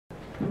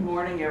Good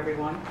morning,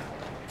 everyone.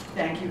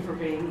 Thank you for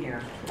being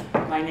here.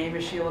 My name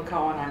is Sheila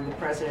Cohen. I'm the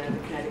president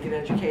of the Connecticut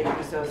Education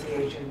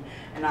Association,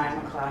 and I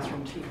am a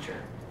classroom teacher.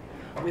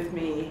 With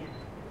me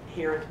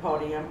here at the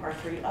podium are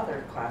three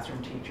other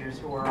classroom teachers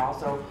who are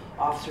also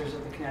officers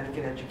of the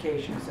Connecticut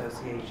Education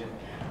Association.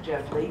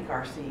 Jeff Leake,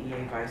 our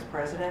CEA Vice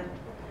President,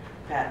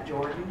 Pat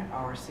Jordan,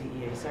 our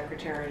CEA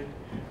Secretary,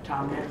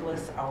 Tom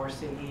Nicholas, our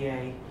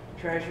CEA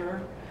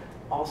Treasurer.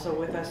 Also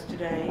with us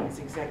today is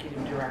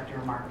Executive Director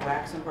Mark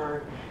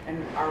Waxenberg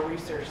and our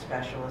Research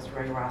Specialist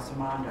Ray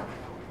Rosamondo.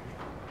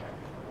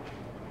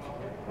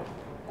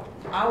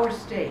 Our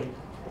state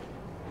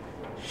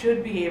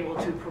should be able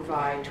to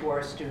provide to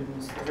our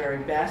students the very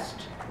best,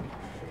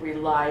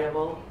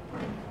 reliable,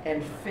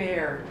 and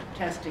fair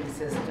testing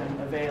system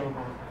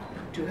available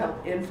to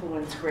help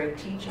influence great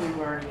teaching and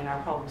learning in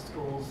our public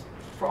schools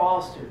for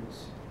all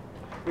students,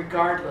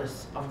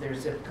 regardless of their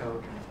zip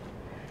code.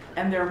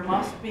 And there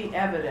must be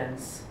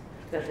evidence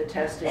that the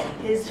testing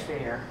is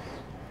fair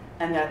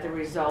and that the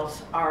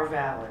results are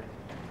valid.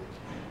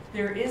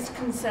 There is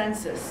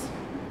consensus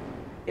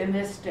in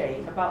this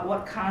state about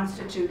what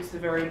constitutes the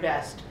very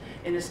best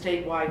in a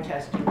statewide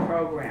testing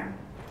program.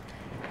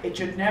 It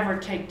should never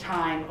take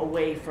time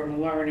away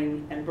from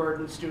learning and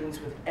burden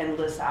students with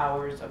endless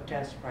hours of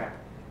test prep.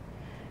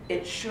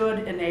 It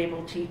should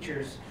enable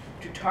teachers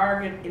to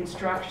target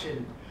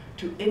instruction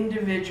to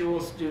individual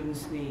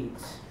students'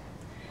 needs.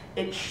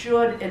 It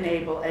should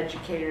enable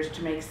educators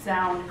to make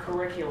sound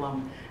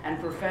curriculum and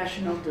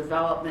professional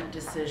development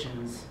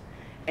decisions.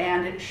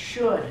 And it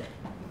should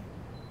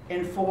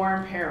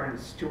inform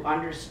parents to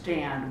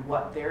understand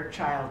what their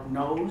child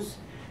knows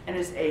and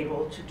is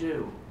able to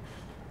do.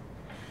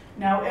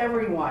 Now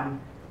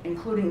everyone,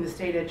 including the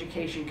State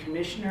Education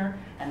Commissioner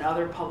and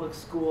other public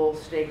school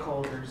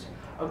stakeholders,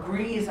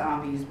 agrees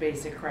on these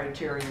basic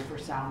criteria for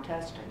sound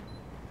testing.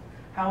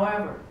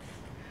 However,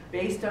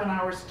 based on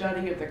our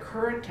study of the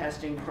current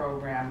testing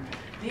program,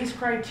 these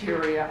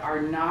criteria are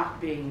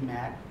not being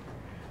met,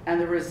 and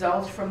the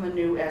results from the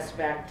new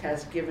SBAC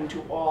test given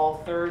to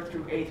all 3rd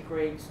through 8th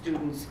grade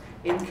students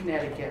in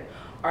Connecticut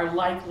are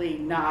likely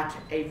not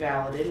a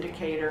valid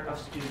indicator of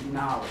student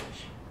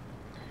knowledge.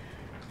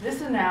 This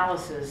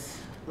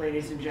analysis,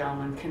 ladies and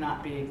gentlemen,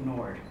 cannot be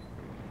ignored.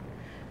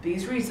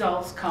 These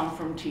results come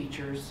from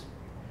teachers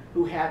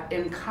who have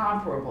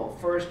incomparable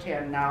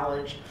firsthand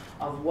knowledge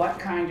of what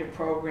kind of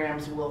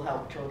programs will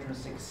help children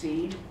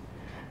succeed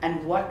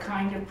and what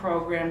kind of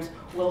programs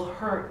will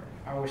hurt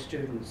our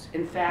students.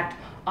 In fact,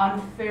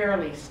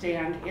 unfairly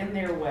stand in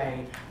their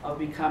way of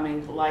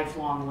becoming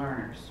lifelong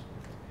learners.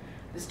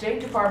 The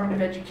State Department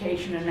of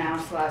Education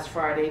announced last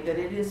Friday that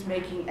it is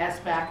making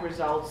SBAC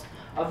results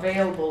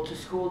available to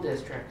school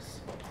districts.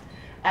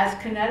 As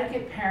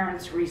Connecticut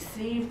parents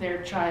receive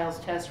their child's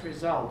test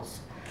results,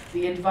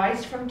 the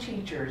advice from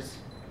teachers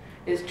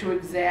is to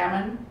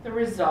examine the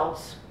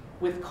results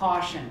with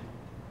caution,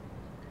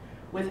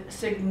 with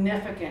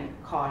significant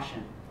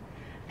caution,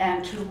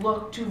 and to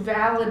look to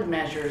valid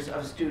measures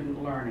of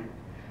student learning.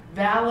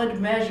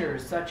 Valid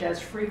measures such as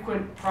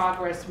frequent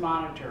progress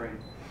monitoring,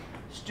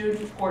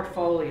 student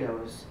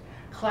portfolios,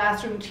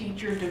 classroom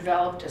teacher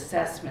developed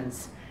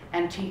assessments,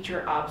 and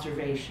teacher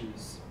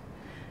observations.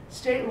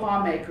 State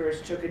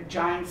lawmakers took a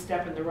giant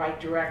step in the right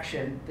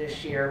direction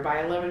this year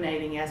by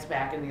eliminating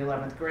SBAC in the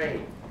 11th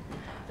grade.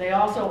 They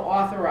also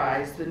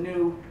authorized the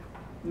new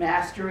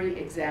Mastery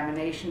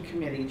Examination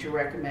Committee to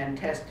recommend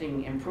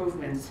testing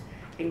improvements,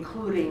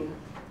 including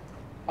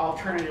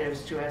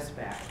alternatives to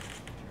SBAC.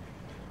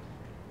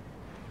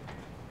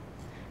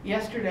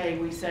 Yesterday,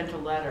 we sent a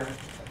letter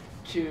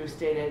to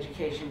State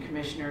Education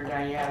Commissioner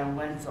Diana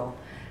Wenzel,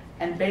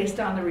 and based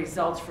on the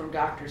results from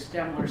Dr.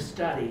 Stemler's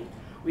study,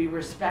 we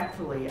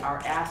respectfully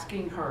are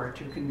asking her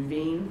to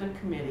convene the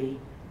committee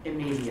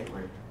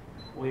immediately.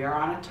 We are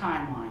on a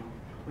timeline.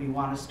 We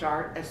want to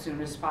start as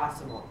soon as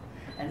possible,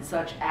 and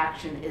such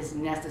action is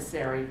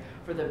necessary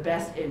for the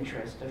best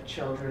interest of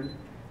children,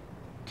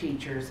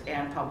 teachers,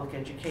 and public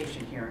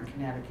education here in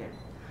Connecticut.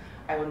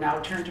 I will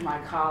now turn to my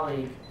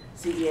colleague,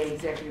 CEA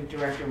Executive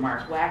Director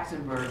Mark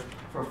Waxenberg,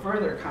 for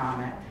further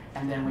comment,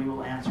 and then we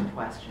will answer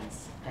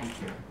questions. Thank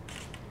you.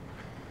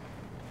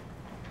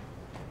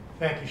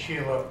 Thank you,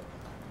 Sheila.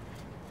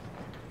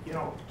 You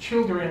know,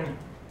 children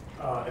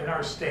in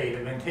our state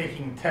have been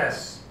taking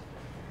tests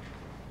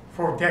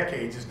for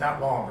decades, if not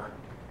longer.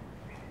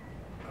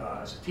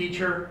 As a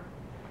teacher,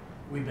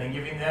 we've been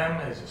giving them.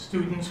 As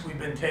students, we've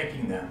been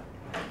taking them.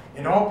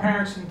 And all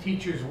parents and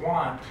teachers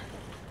want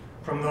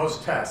from those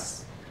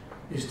tests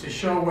is to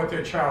show what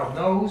their child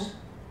knows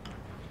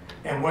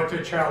and what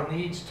their child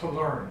needs to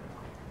learn.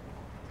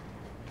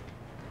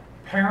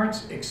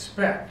 Parents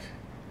expect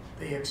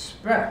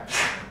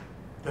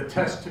the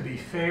test to be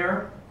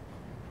fair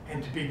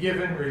and to be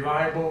given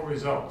reliable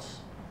results.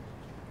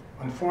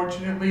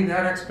 Unfortunately,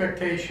 that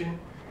expectation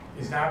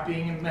is not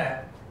being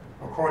met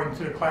according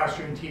to the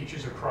classroom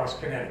teachers across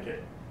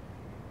Connecticut.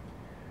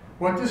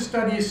 What this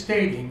study is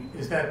stating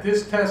is that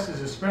this test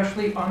is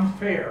especially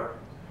unfair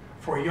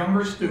for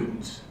younger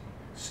students,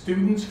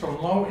 students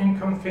from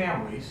low-income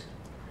families,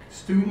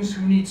 students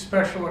who need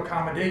special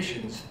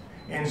accommodations,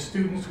 and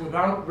students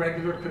without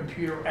regular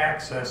computer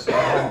access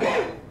at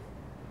home.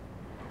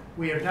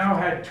 We have now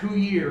had 2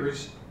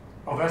 years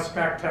of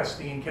SBAC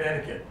testing in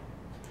Connecticut,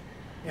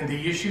 and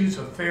the issues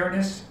of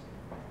fairness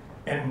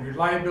and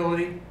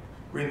reliability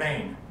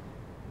remain.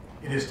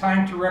 It is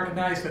time to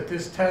recognize that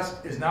this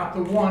test is not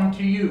the one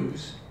to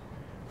use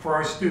for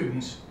our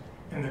students,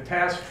 and the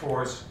task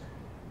force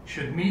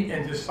should meet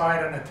and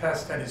decide on a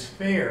test that is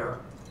fair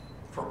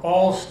for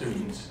all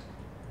students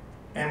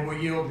and will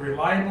yield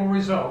reliable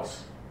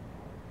results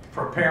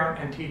for parent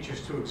and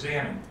teachers to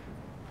examine.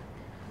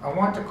 I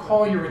want to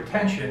call your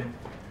attention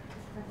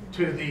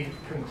to the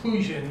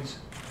conclusions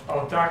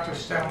of Dr.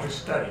 Stemler's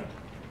study.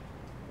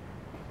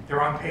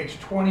 They're on page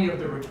 20 of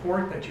the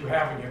report that you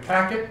have in your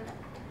packet,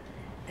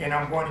 and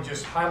I'm going to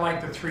just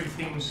highlight the 3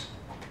 themes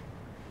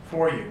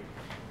for you.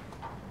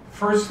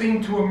 First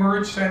theme to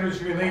emerge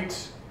centers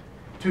relates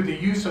to the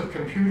use of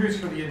computers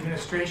for the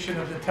administration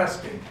of the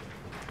testing.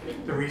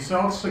 The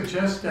results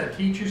suggest that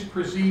teachers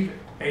perceive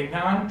a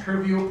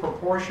non-trivial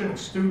proportion of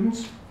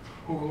students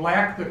who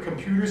lack the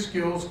computer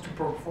skills to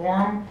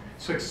perform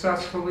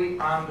successfully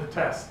on the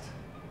test.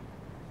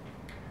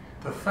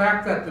 The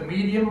fact that the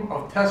medium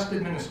of test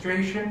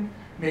administration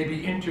may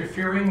be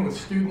interfering with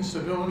students'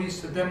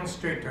 abilities to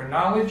demonstrate their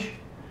knowledge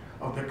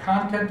of the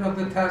content of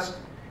the test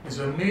is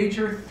a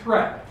major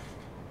threat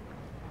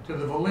to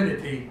the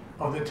validity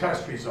of the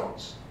test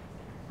results.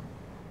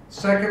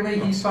 Secondly,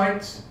 he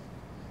cites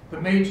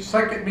the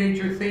second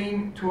major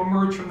theme to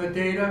emerge from the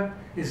data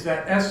is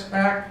that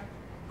SBAC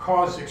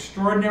caused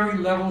extraordinary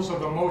levels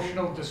of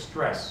emotional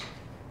distress,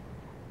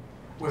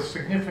 with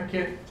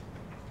significant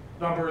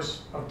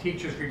numbers of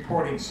teachers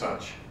reporting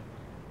such.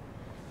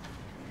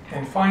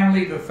 And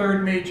finally, the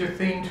third major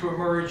theme to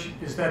emerge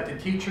is that the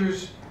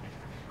teachers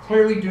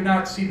clearly do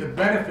not see the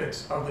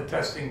benefits of the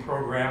testing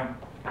program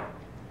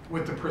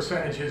with the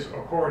percentages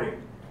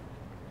according.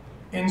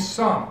 In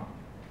sum,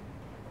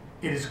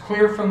 it is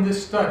clear from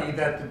this study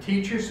that the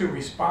teachers who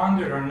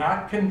responded are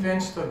not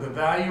convinced of the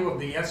value of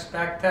the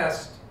SBAC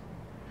test.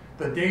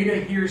 The data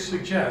here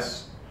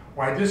suggests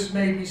why this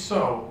may be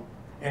so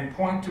and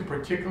point to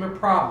particular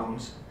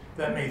problems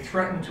that may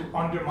threaten to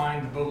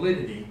undermine the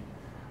validity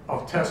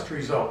of test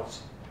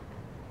results.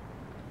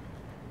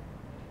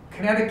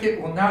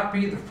 Connecticut will not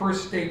be the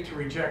first state to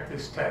reject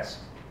this test.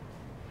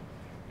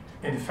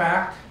 In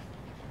fact,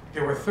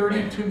 there were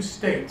 32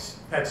 states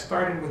that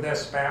started with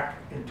SBAC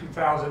in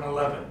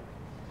 2011,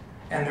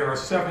 and there are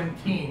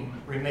 17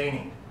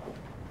 remaining.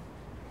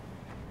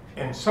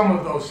 And some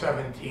of those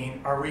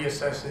 17 are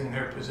reassessing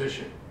their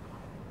position.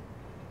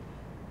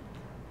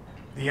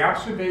 The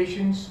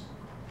observations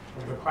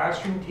of the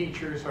classroom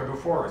teachers are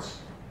before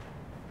us.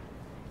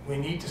 We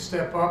need to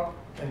step up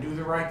and do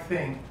the right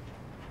thing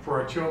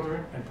for our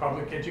children and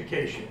public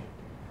education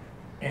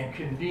and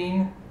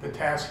convene the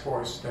task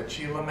force that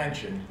Sheila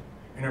mentioned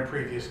in her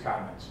previous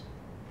comments.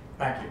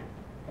 Thank you.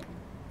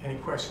 Any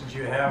questions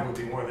you have, we'll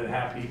be more than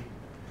happy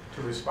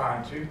to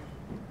respond to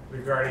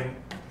regarding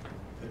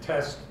the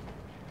test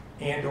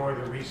and or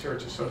the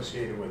research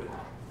associated with it.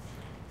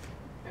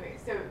 Okay,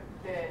 so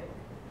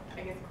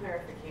I guess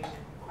clarification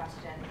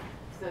question.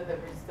 So the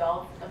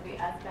results of the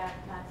SBAC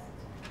test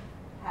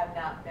have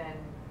not been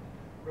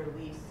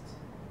released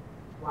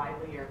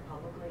widely or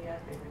publicly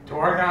yet? To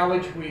our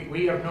knowledge,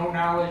 we have no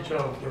knowledge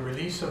of the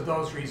release of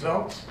those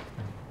results.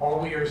 All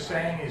we are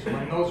saying is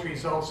when those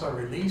results are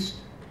released,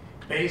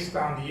 based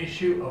on the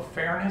issue of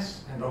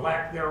fairness and the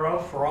lack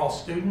thereof for all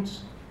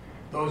students,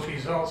 those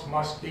results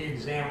must be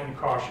examined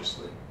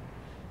cautiously.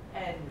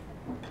 And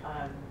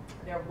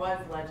there was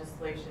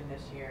legislation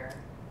this year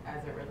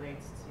as it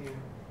relates to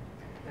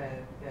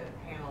the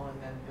panel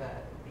and then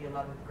the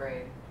 11th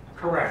grade.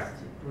 Correct.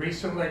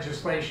 Recent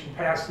legislation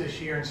passed this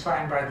year and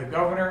signed by the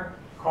governor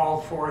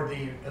called for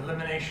the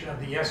elimination of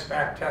the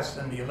SBAC test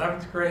in the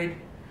 11th grade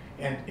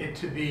and it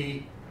to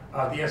be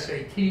the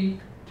SAT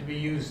to be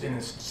used in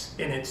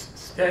its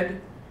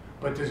stead,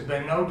 but there's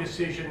been no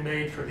decision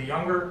made for the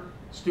younger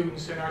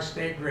students in our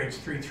state, grades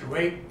 3 through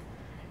 8,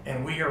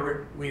 and we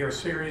are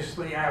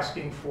seriously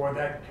asking for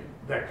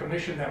that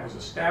commission that was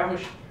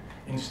established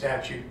in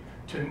statute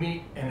to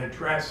meet and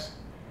address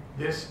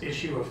this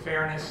issue of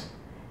fairness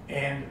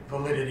and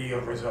validity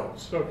of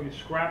results. So if you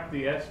scrap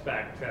the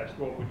SBAC test,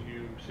 what would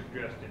you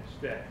suggest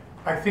instead?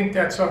 I think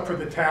that's up for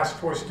the task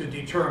force to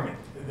determine.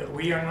 That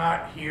we are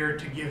not here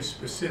to give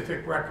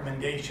specific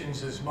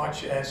recommendations as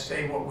much as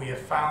say what we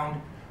have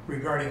found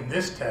regarding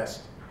this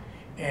test,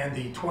 and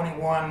the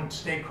 21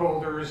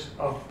 stakeholders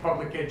of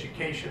public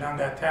education on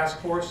that task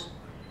force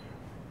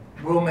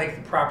will make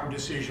the proper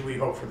decision, we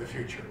hope, for the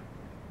future.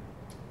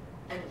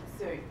 And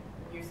so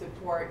you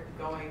support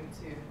going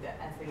to the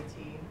SAT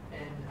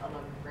in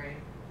 11th grade?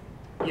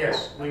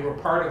 Yes, we were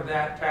part of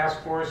that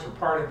task force, we're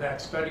part of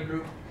that study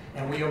group,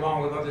 and we,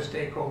 along with other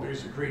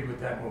stakeholders, agreed with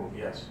that move,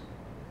 yes.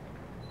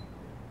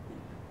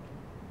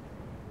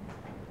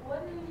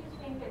 What do you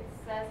think it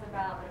says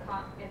about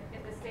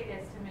if the state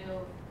is to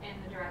move in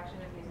the direction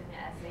of using the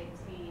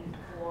SAT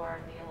for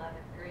the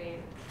 11th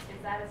grade? It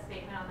that a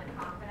statement on the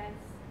confidence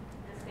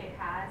the state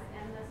has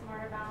in the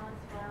Smarter Balance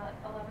for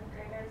 11th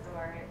graders,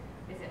 or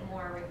is it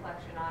more a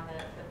reflection on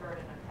the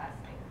burden of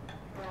testing?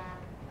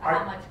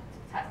 How much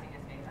testing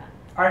is being done?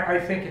 I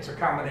think it's a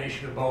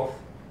combination of both.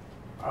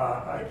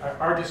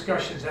 Our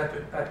discussions at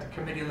the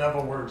committee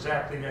level were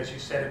exactly as you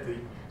said. At the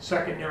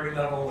secondary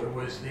level, it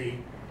was the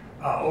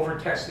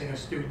over-testing of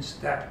students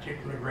at that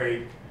particular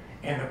grade,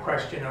 and the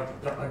question of,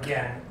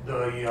 again,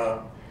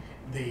 the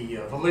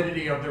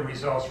validity of the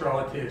results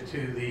relative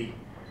to the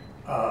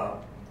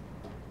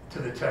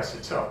test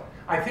itself.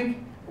 I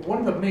think one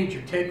of the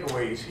major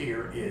takeaways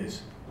here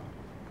is,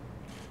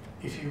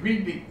 if you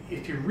read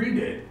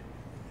it,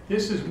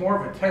 this is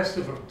more of a test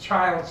of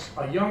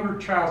a younger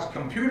child's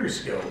computer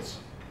skills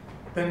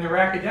than their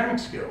academic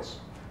skills,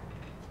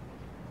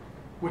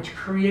 which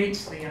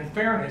creates the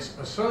unfairness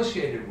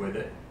associated with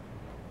it,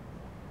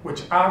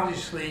 which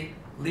obviously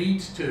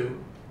leads to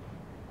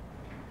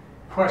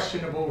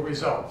questionable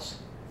results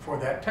for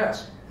that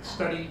test. The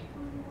study,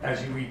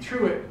 as you read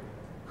through it,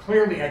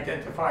 clearly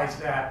identifies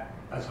that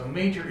as a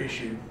major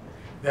issue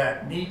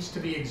that needs to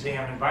be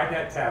examined by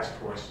that task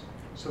force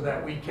so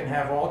that we can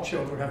have all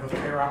children have a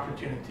fair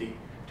opportunity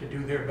to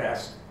do their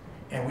best,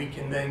 and we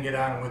can then get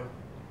on with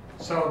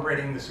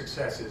celebrating the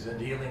successes and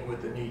dealing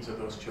with the needs of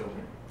those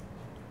children.